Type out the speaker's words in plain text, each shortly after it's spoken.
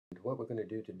what we're going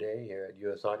to do today here at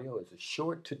US Audio is a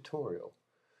short tutorial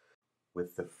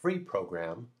with the free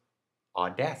program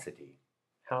Audacity,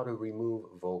 how to remove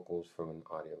vocals from an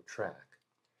audio track.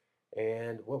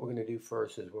 And what we're going to do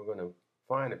first is we're going to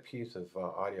find a piece of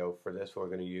audio. For this we're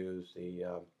going to use the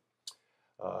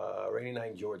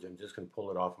 89 Georgia. I'm just going to pull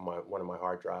it off of one of my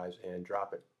hard drives and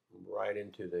drop it right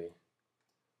into the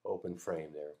open frame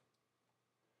there.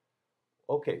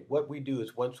 Okay, what we do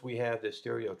is once we have the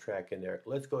stereo track in there,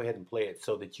 let's go ahead and play it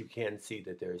so that you can see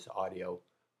that there's audio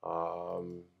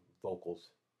vocals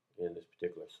in this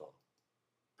particular song.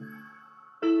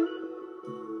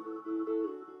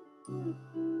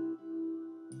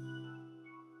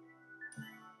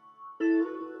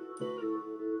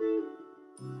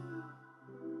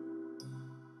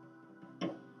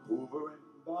 Hovering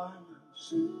by my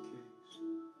suitcase,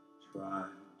 trying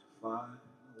to find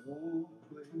a warm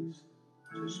place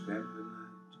to spend the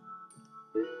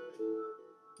night.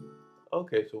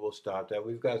 Okay, so we'll stop that.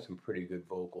 We've got some pretty good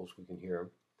vocals. We can hear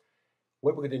them.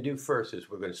 What we're going to do first is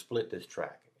we're going to split this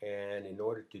track. And in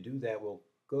order to do that, we'll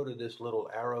go to this little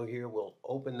arrow here. We'll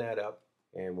open that up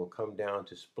and we'll come down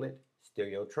to split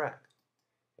stereo track.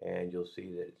 And you'll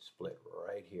see that it's split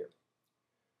right here.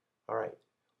 All right.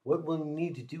 What we'll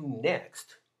need to do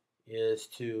next is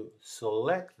to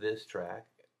select this track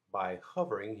by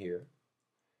hovering here.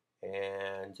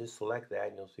 And just select that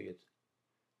and you'll see it's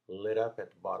lit up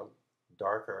at the bottom,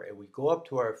 darker, and we go up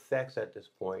to our effects at this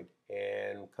point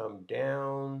and come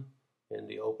down in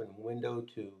the open window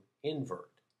to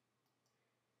invert,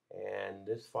 and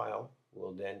this file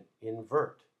will then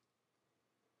invert.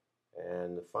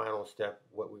 And the final step,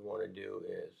 what we want to do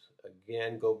is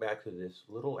again go back to this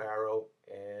little arrow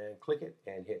and click it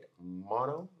and hit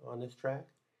mono on this track,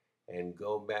 and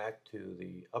go back to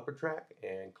the upper track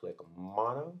and click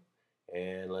mono,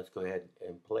 and let's go ahead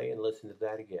and play and listen to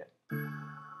that again.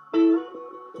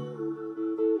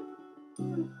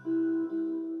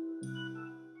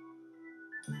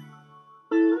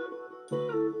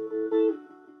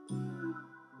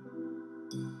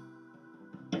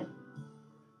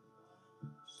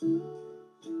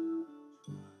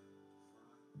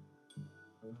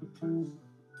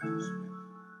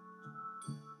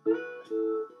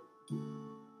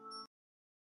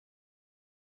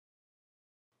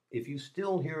 If you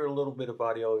still hear a little bit of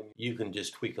audio, you can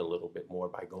just tweak a little bit more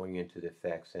by going into the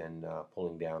effects and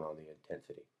pulling down on the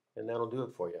intensity. And that'll do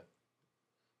it for you.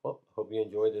 Well, hope you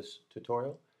enjoyed this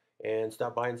tutorial, and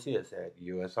stop by and see us at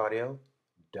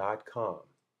USAudio.com.